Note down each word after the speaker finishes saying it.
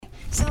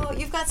So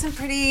you've got some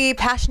pretty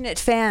passionate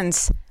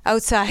fans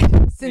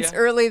outside since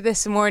early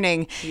this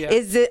morning. Yeah.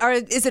 Is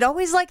it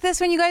always like this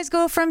when you guys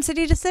go from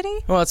city to city?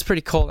 Well, it's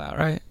pretty cold out,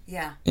 right?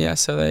 Yeah. Yeah,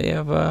 so they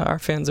have our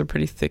fans are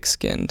pretty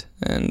thick-skinned,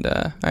 and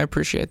I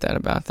appreciate that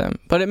about them.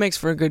 But it makes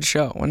for a good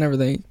show whenever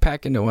they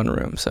pack into one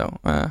room. So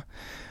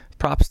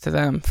props to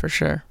them for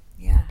sure.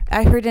 Yeah,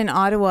 I heard in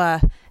Ottawa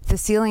the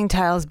ceiling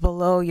tiles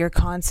below your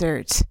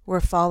concert were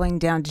falling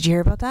down. Did you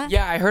hear about that?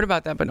 Yeah, I heard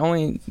about that, but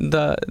only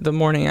the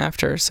morning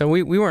after. So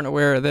we weren't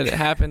aware that it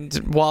happened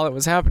while it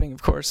was happening,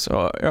 of course,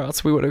 or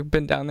else we would have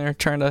been down there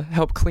trying to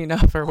help clean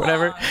up or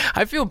whatever.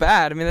 I feel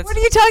bad. I mean, what are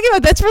you talking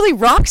about? That's really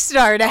rock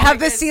star to have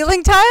the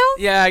ceiling tile?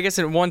 Yeah, I guess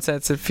in one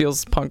sense it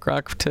feels punk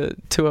rock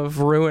to have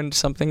ruined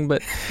something,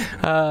 but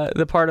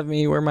the part of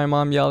me where my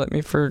mom yelled at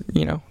me for,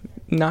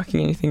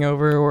 knocking anything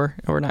over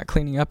or not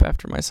cleaning up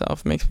after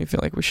myself makes me feel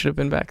like we should have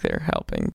been back there helping.